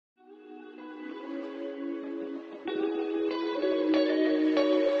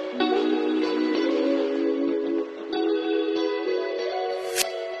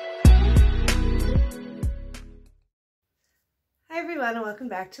everyone, and welcome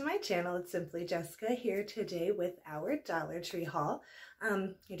back to my channel. It's Simply Jessica here today with our Dollar Tree haul.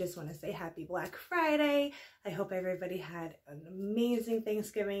 I just want to say happy Black Friday. I hope everybody had an amazing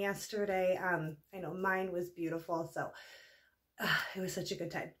Thanksgiving yesterday. I know mine was beautiful, so it was such a good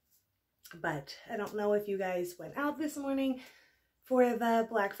time. But I don't know if you guys went out this morning for the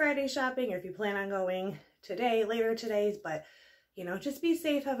Black Friday shopping or if you plan on going today, later today, but you know, just be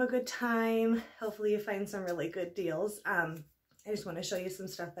safe, have a good time. Hopefully you find some really good deals. I just want to show you some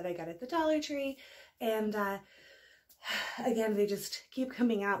stuff that I got at the Dollar Tree. And again, they just keep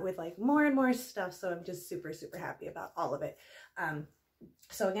coming out with like more and more stuff. So I'm just super, super happy about all of it.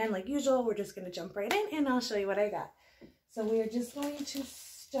 So again, like usual, we're just going to jump right in and I'll show you what I got. So we are just going to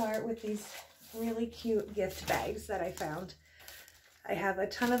start with these really cute gift bags that I found. I have a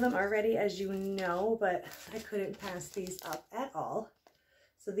ton of them already, as you know, but I couldn't pass these up at all.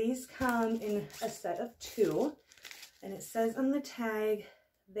 So these come in a set of 2, and it says on the tag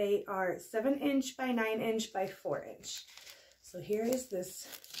they are 7" by 9" by 4". So here is this,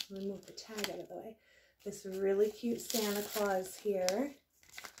 let me move the tag out of the way, this really cute Santa Claus here.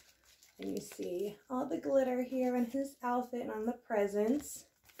 And you see all the glitter here on his outfit and on the presents.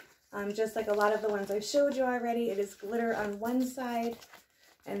 Just like a lot of the ones I showed you already, it is glitter on one side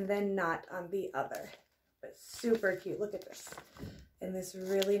and then not on the other. But super cute. Look at this. And this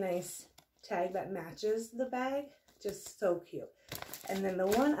really nice tag that matches the bag. Just so cute. And then the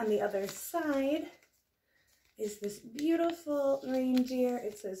one on the other side is this beautiful reindeer.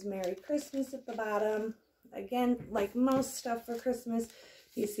 It says Merry Christmas at the bottom. Again, like most stuff for Christmas,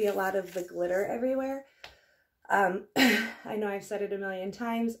 you see a lot of the glitter everywhere. I know I've said it a million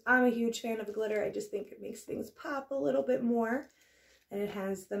times. I'm a huge fan of glitter. I just think it makes things pop a little bit more. And it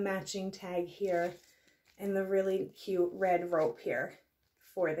has the matching tag here and the really cute red rope here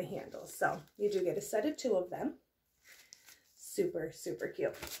for the handles. So you do get a set of 2 of them. Super, super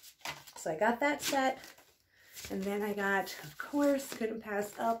cute. So I got that set. And then I got, of course, couldn't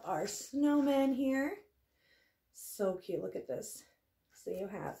pass up our snowman here. So cute. Look at this. So you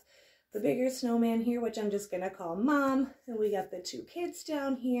have the bigger snowman here, which I'm just going to call Mom. And we got the 2 kids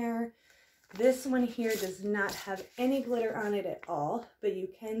down here. This one here does not have any glitter on it at all, but you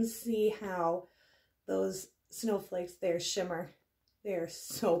can see how those snowflakes there shimmer. They're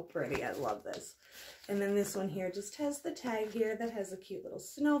so pretty. I love this. And then this one here just has the tag here that has a cute little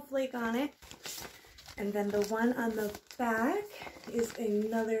snowflake on it. And then the one on the back is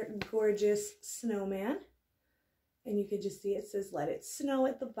another gorgeous snowman. And you can just see it says Let It Snow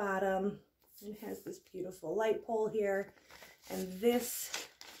at the bottom. It has this beautiful light pole here. And this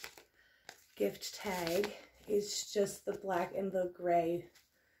gift tag is just the black and the gray.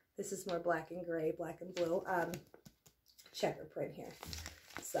 This is more black and gray, black and blue checker print here.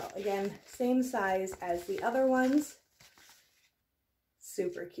 So again, same size as the other ones.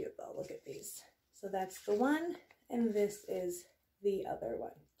 Super cute though. Look at these. So that's the one, and this is the other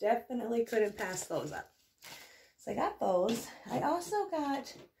one. Definitely couldn't pass those up. So I got those. I also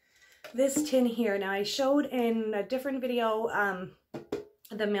got this tin here. Now I showed in a different video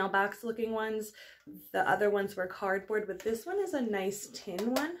the mailbox looking ones. The other ones were cardboard, but this one is a nice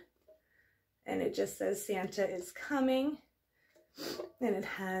tin one. And it just says Santa is coming. And it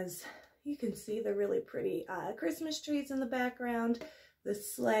has, you can see the really pretty Christmas trees in the background. The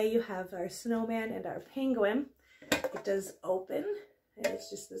sleigh, you have our snowman and our penguin. It does open, and it's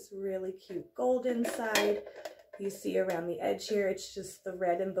just this really cute gold inside. You see around the edge here, it's just the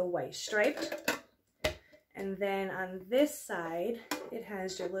red and the white striped. And then on this side, it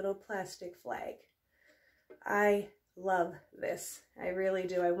has your little plastic flag. I love this. I really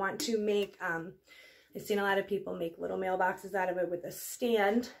do. I want to make, I've seen a lot of people make little mailboxes out of it with a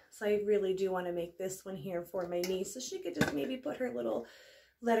stand. So I really do want to make this one here for my niece. So she could just maybe put her little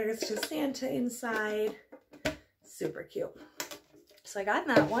letters to Santa inside. Super cute. So I got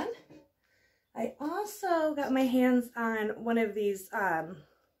that one. I also got my hands on one of these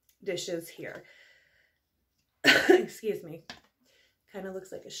dishes here. Excuse me. Kind of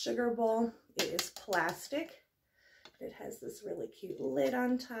looks like a sugar bowl. It is plastic. It has this really cute lid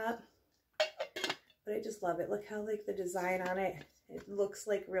on top. But I just love it. Look how like the design on it. It looks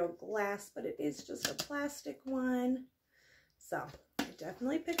like real glass, but it is just a plastic one. So I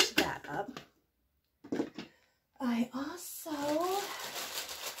definitely picked that up. I also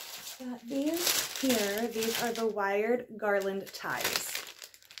got these here. These are the wired garland ties.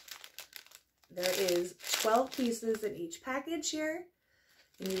 There is 12 pieces in each package here.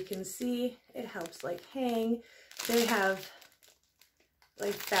 And you can see it helps like hang. They have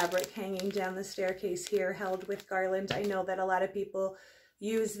like fabric hanging down the staircase here held with garland. I know that a lot of people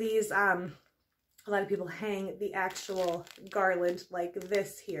use these a lot of people hang the actual garland like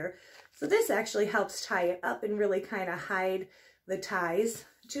this here. So this actually helps tie it up and really kind of hide the ties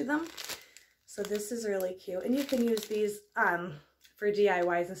to them. So this is really cute. And you can use these for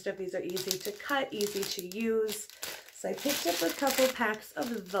DIYs and stuff. These are easy to cut, easy to use. So I picked up a couple packs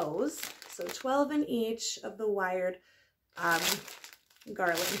of those. So 12 in each of the wired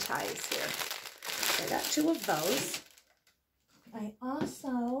garland ties here. So I got 2 of those. I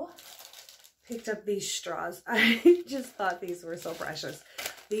also picked up these straws. I just thought these were so precious.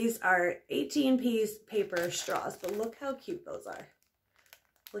 These are 18-piece paper straws, but look how cute those are.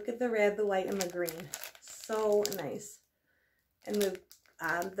 Look at the red, the white, and the green. So nice. And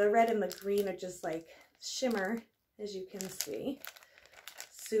the red and the green are just like shimmer, as you can see.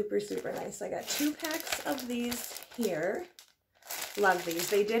 Super, super nice. I got 2 packs of these here. Love these.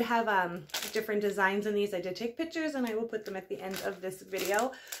 They did have different designs in these. I did take pictures and I will put them at the end of this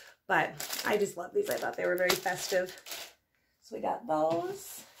video. But I just love these. I thought they were very festive. So we got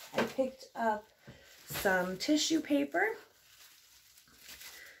those. I picked up some tissue paper,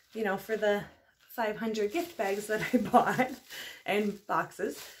 you know, for the 500 gift bags that I bought and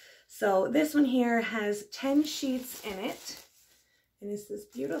boxes. So this one here has 10 sheets in it. And it's this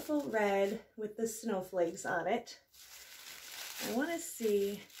beautiful red with the snowflakes on it. I want to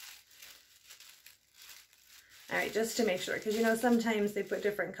see. All right, just to make sure, because you know sometimes they put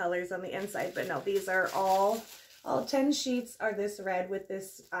different colors on the inside, but no, these are all 10 sheets are this red with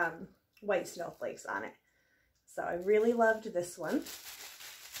this white snowflakes on it. So I really loved this one.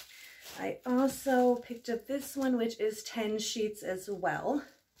 I also picked up this one, which is 10 sheets as well.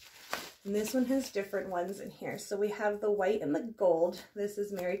 And this one has different ones in here. So we have the white and the gold. This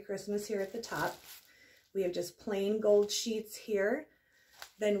is Merry Christmas here at the top. We have just plain gold sheets here.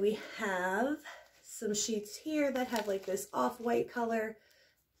 Then we have some sheets here that have like this off-white color.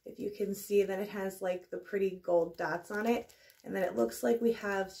 If you can see, then it has like the pretty gold dots on it. And then it looks like we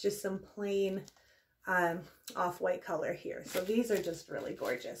have just some plain off-white color here. So these are just really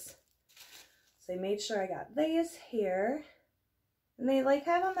gorgeous. So I made sure I got these here. And they like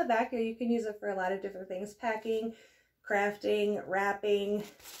have on the back here, you can use it for a lot of different things. Packing, crafting, wrapping.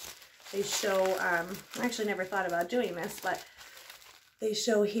 They show, I actually never thought about doing this, but they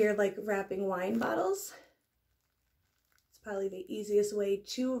show here like wrapping wine bottles. It's probably the easiest way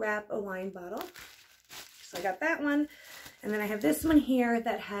to wrap a wine bottle. So I got that one. And then I have this one here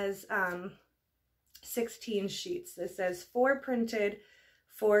that has 16 sheets. This says 4 printed,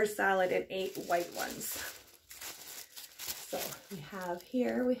 4 solid, and 8 white ones. So we have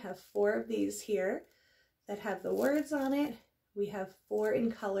 4 of these here that have the words on it. We have 4 in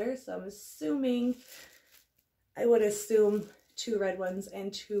color, so I'm assuming, I would assume 2 red ones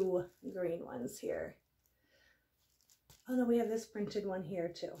and 2 green ones here. Oh no, we have this printed one here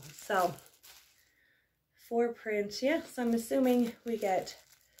too. So 4 prints, yeah, so I'm assuming we get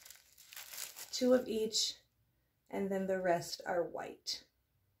 2 of each and then the rest are white.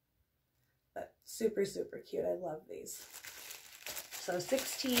 But super, super cute. I love these. So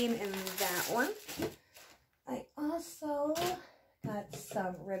 16 in that one. I also got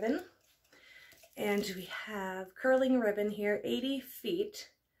some ribbon, and we have curling ribbon here, 80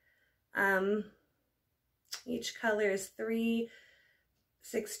 feet. Each color is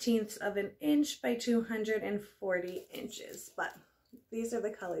 3/16 of an inch by 240 inches, but these are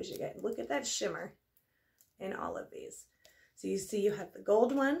the colors you get. Look at that shimmer in all of these. So you see you have the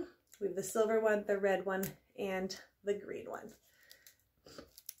gold one, we have the silver one, the red one, and the green one.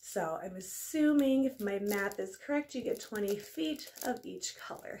 So I'm assuming, if my math is correct, you get 20 feet of each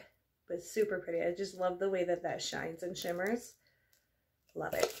color. But super pretty. I just love the way that that shines and shimmers.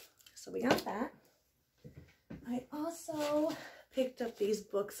 Love it. So we got that. I also picked up these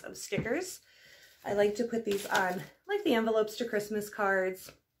books of stickers. I like to put these on, like the envelopes to Christmas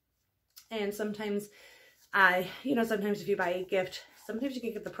cards. And sometimes, sometimes if you buy a gift, sometimes you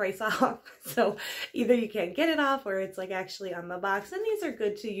can get the price off. So either you can't get it off or it's like actually on the box. And these are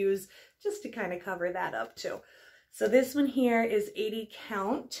good to use just to kind of cover that up too. So this one here is 80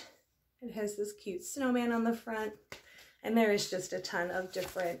 count. It has this cute snowman on the front. And there is just a ton of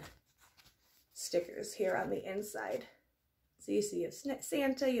different stickers here on the inside. So you see you have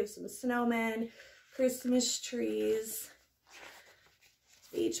Santa, you have some snowmen, Christmas trees.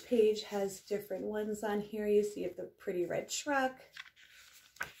 Each page has different ones on here. You see you have the pretty red truck.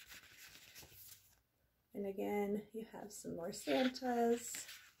 And again, you have some more Santas.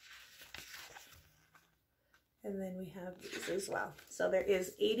 And then we have these as well. So there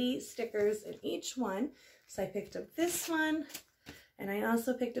is 80 stickers in each one. So I picked up this one. And I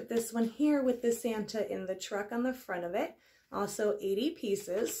also picked up this one here with the Santa in the truck on the front of it. Also 80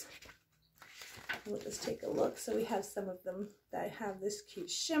 pieces. We'll just take a look. So we have some of them that have this cute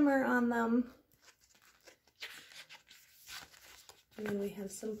shimmer on them. And then we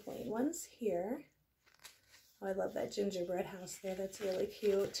have some plain ones here. Oh, I love that gingerbread house there. That's really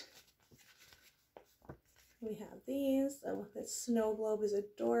cute. We have these. Oh, that snow globe is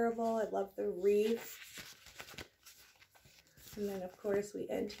adorable. I love the wreath. And then, of course, we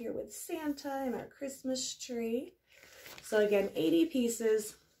end here with Santa and our Christmas tree. So again, 80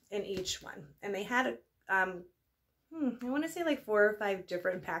 pieces in each one. And they had, I want to say like 4 or 5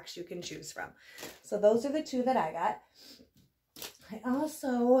 different packs you can choose from. So those are the 2 that I got. I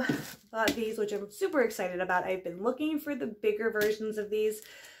also bought these, which I'm super excited about. I've been looking for the bigger versions of these.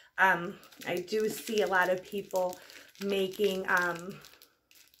 I do see a lot of people making,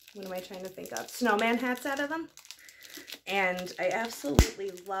 what am I trying to think of? Snowman hats out of them. And I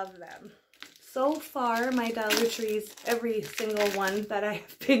absolutely love them. So far, my Dollar Trees, every single one that I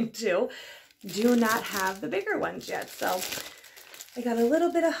have been to, do not have the bigger ones yet. So I got a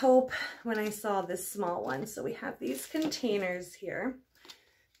little bit of hope when I saw this small one. So we have these containers here.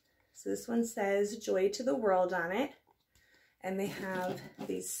 So this one says Joy to the World on it. And they have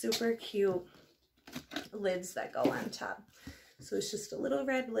these super cute lids that go on top. So it's just a little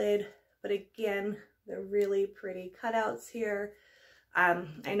red lid, but again, they're really pretty cutouts here.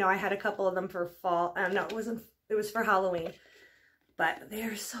 I know I had a couple of them for fall. No, it was for Halloween, but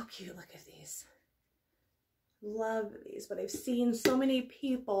they're so cute. Look at these. Love these, but I've seen so many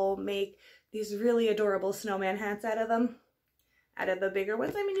people make these really adorable snowman hats out of them, out of the bigger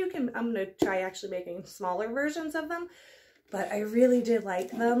ones. I mean, I'm going to try actually making smaller versions of them, but I really did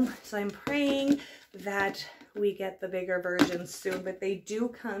like them. So I'm praying that we get the bigger versions soon, but they do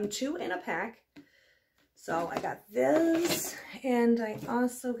come 2 in a pack. So I got this, and I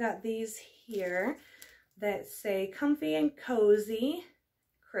also got these here that say Comfy and Cozy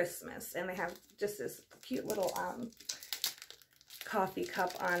Christmas. And they have just this cute little coffee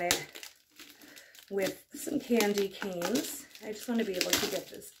cup on it with some candy canes. I just want to be able to get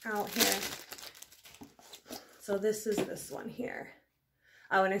this out here. So this is this one here.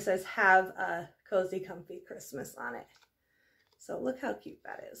 Oh, and it says have a cozy, comfy Christmas on it. So look how cute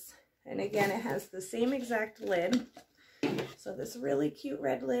that is. And again, it has the same exact lid. So this really cute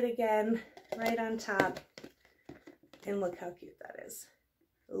red lid again, right on top. And look how cute that is.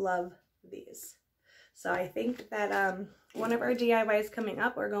 Love these. So I think that one of our DIYs coming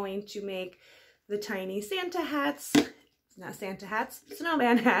up, we're going to make the tiny Santa hats. Not Santa hats,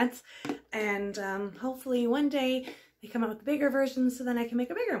 snowman hats. And hopefully one day they come out with the bigger versions so then I can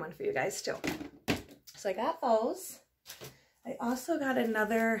make a bigger one for you guys too. So I got those. I also got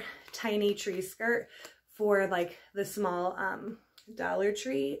another tiny tree skirt for like the small Dollar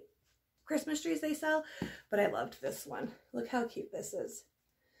Tree Christmas trees they sell, but I loved this one. Look how cute this is.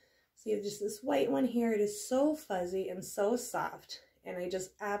 So you have just this white one here. It is so fuzzy and so soft, and I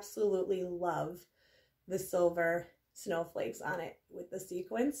just absolutely love the silver snowflakes on it with the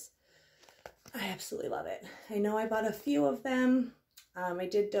sequins. I absolutely love it. I know I bought a few of them. I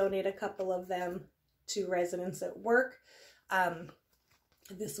did donate a couple of them to residents at work.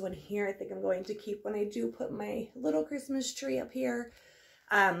 This one here, I think I'm going to keep when I do put my little Christmas tree up here.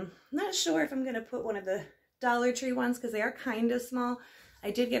 Not sure if I'm going to put one of the Dollar Tree ones because they are kind of small.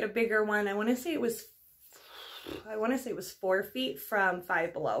 I did get a bigger one. I want to say it was 4 feet from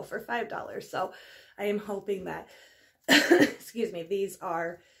Five Below for $5. So I am hoping that, excuse me, these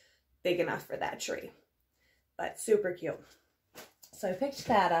are big enough for that tree. But super cute. So I picked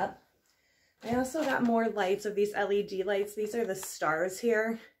that up. I also got more lights of these LED lights. These are the stars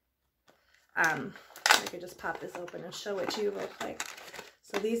here. I could just pop this open and show it to you real quick.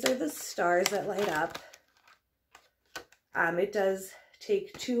 So these are the stars that light up. It does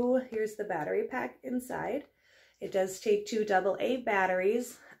take 2, here's the battery pack inside. It does take 2 AA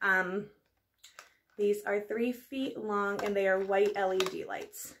batteries. These are 3 feet long and they are white LED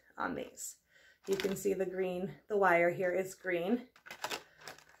lights on these. You can see the green, the wire here is green.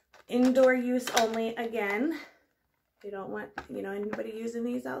 Indoor use only again. They don't want, anybody using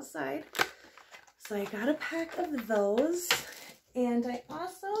these outside. So I got a pack of those. And I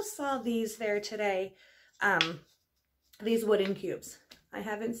also saw these there today. These wooden cubes. I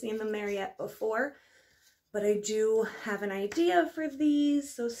haven't seen them there yet before, but I do have an idea for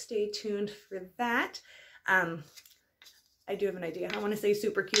these, so stay tuned for that. I do have an idea. I want to say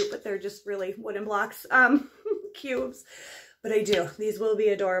super cute, but they're just really wooden blocks, cubes. But I do. These will be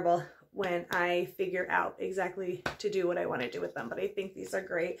adorable when I figure out exactly to do what I want to do with them. But I think these are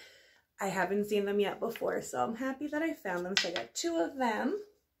great. I haven't seen them yet before, so I'm happy that I found them. So I got 2 of them.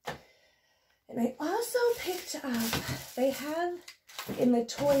 And I also picked up, they have in the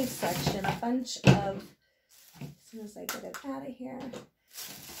toy section a bunch of, as soon as I get it out of here,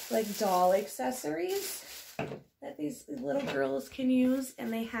 like doll accessories that these little girls can use.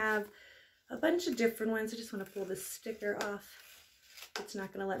 And they have a bunch of different ones. I just want to pull this sticker off. It's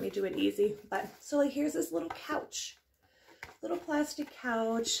not going to let me do it easy. But so like here's this little couch, little plastic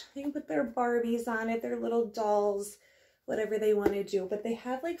couch. They can put their Barbies on it, their little dolls, whatever they want to do. But they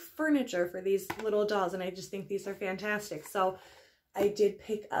have like furniture for these little dolls, and I just think these are fantastic. So I did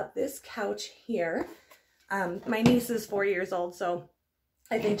pick up this couch here. My niece is 4 years old, so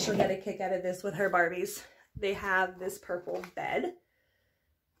I think she'll get a kick out of this with her Barbies. They have this purple bed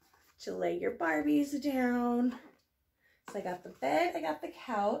to lay your Barbies down. So I got the bed, I got the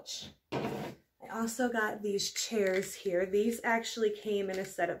couch. I also got these chairs here. These actually came in a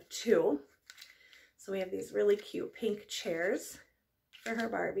set of 2. So we have these really cute pink chairs for her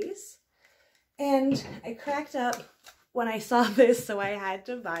Barbies. And I cracked up when I saw this, so I had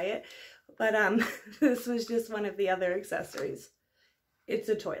to buy it. But this was just one of the other accessories. It's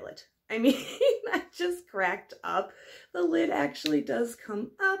a toilet. I mean, I just cracked up. The lid actually does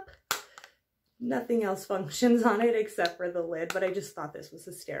come up. Nothing else functions on it except for the lid, but I just thought this was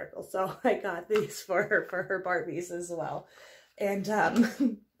hysterical. So I got these for her Barbies as well. And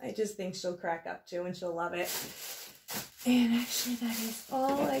I just think she'll crack up too, and she'll love it. And actually that is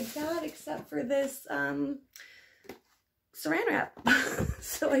all I got except for this saran wrap.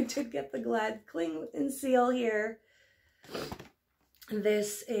 So I did get the Glad Cling and Seal here.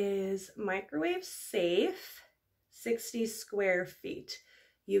 This is microwave safe, 60 square feet.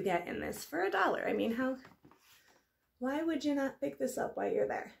 You get in this for $1. I mean, why would you not pick this up while you're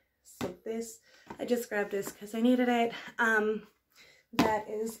there? So this, I just grabbed this because I needed it. That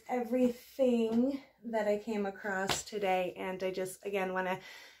is everything that I came across today. And I just, again, want to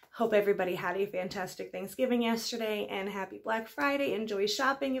hope everybody had a fantastic Thanksgiving yesterday and happy Black Friday. Enjoy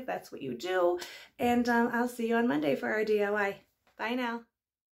shopping if that's what you do. And I'll see you on Monday for our DIY. Bye now.